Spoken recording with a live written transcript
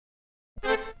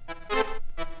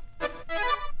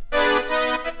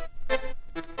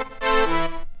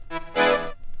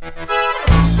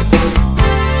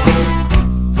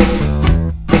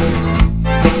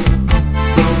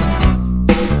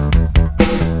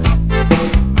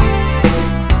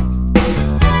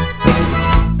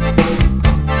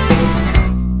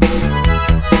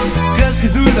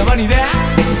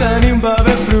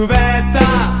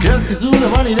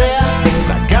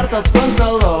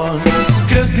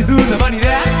que és una bona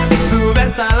idea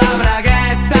d'obert-te la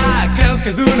bragueta? Creus que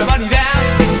és una bona idea?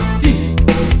 Sí,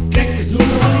 crec que és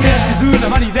una bona idea. Creus que és una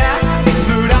bona idea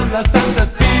plorar amb la Santa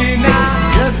Espina?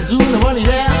 Creus que és una bona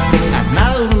idea anar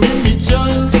a dormir amb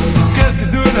mitjons? Creus que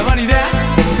és una bona idea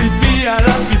pipí a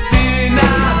la piscina?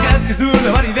 Creus que és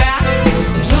una bona idea?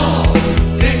 No,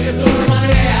 crec que és una bona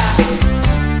idea.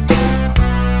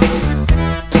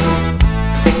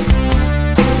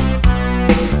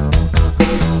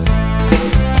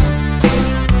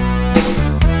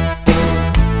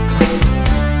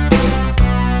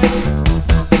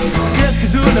 Creus que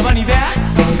és una bona idea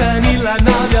tenir la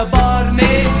nòvia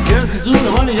borni? Creus que és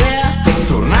una bona idea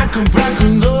tornar a comprar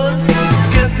condons?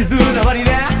 Creus que és una bona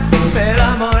idea fer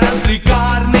l'amor amb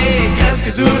tricorni? Creus que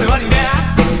és una bona idea?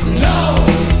 No,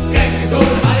 crec que és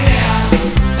una bona idea.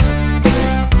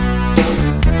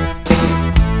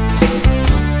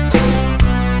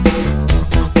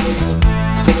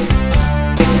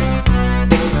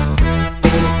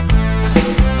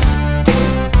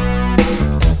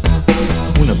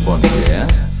 Una bona idea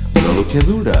dura el que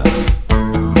dura.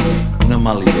 Una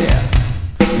mala idea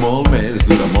molt més,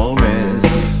 dura molt més.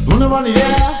 Una bona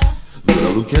idea dura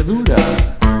el que dura.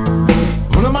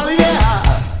 Una mala idea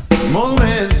molt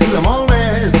més, dura molt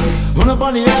més. Una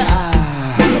bona idea.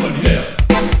 Una bona idea.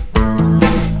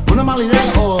 Una mala idea.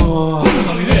 Oh. Una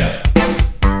mala idea.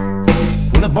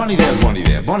 Una bona idea, bona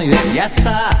idea, bona idea. Ja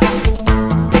està.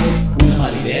 Una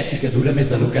mala idea sí que dura més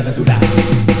del que ha de durar.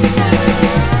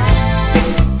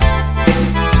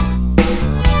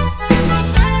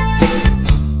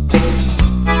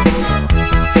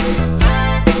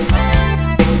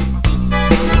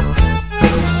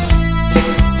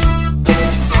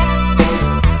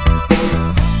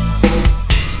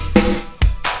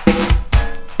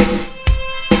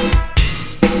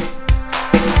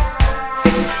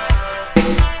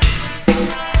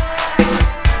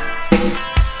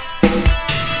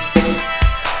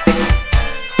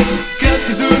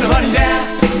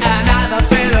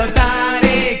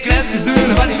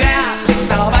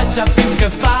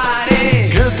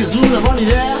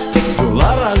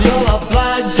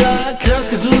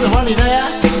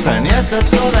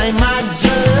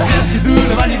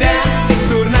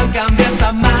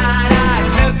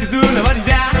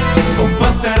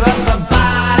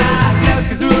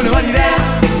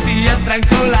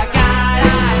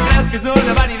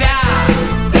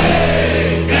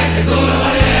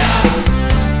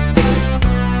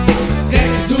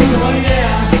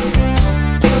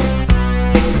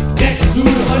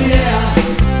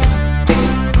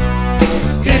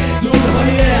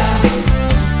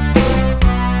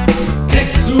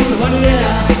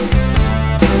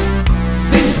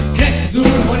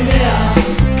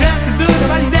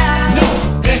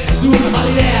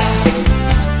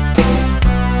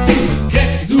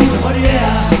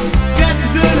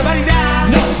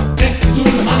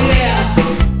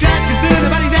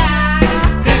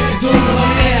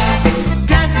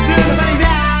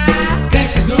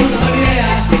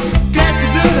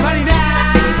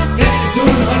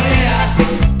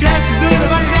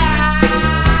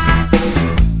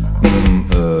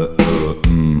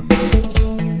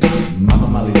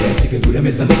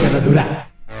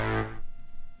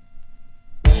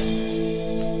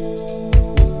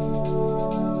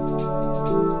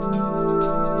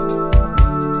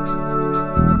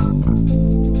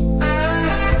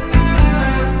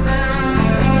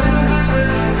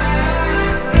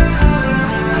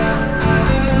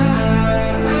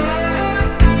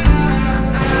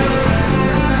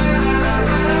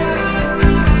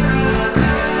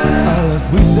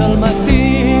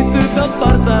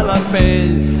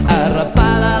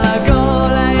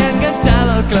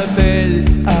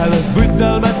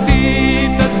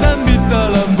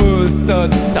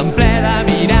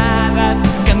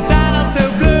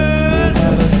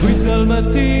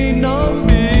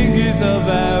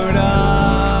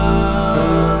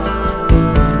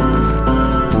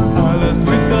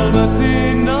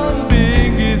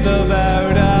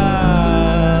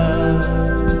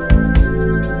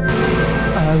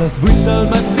 A les 8 del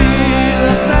matí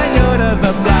les senyores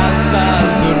amb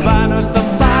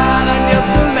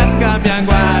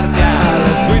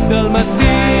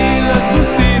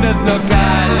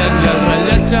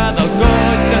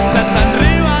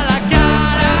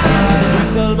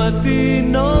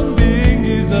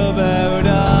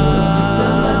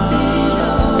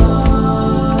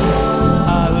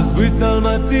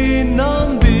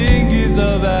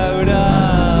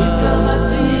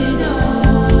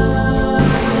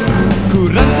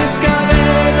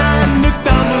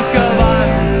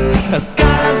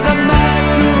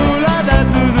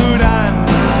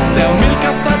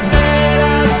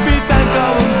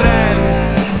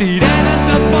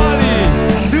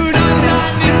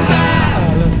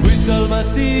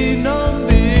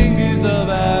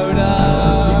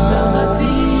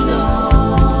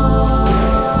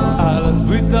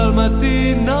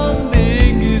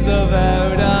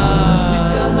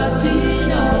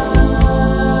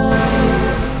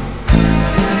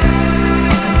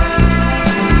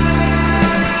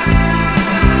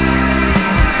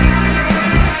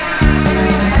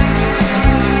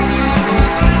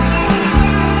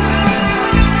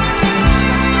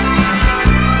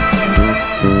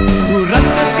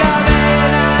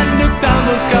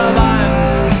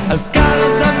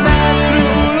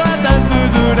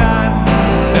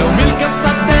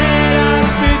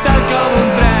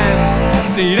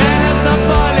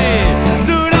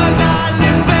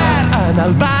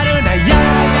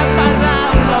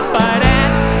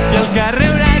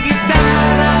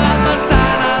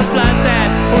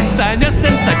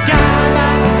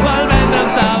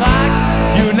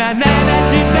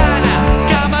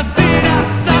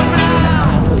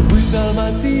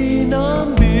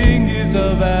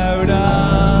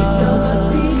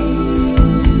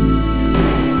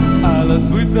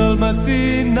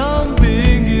no em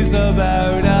vinguis a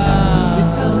veure.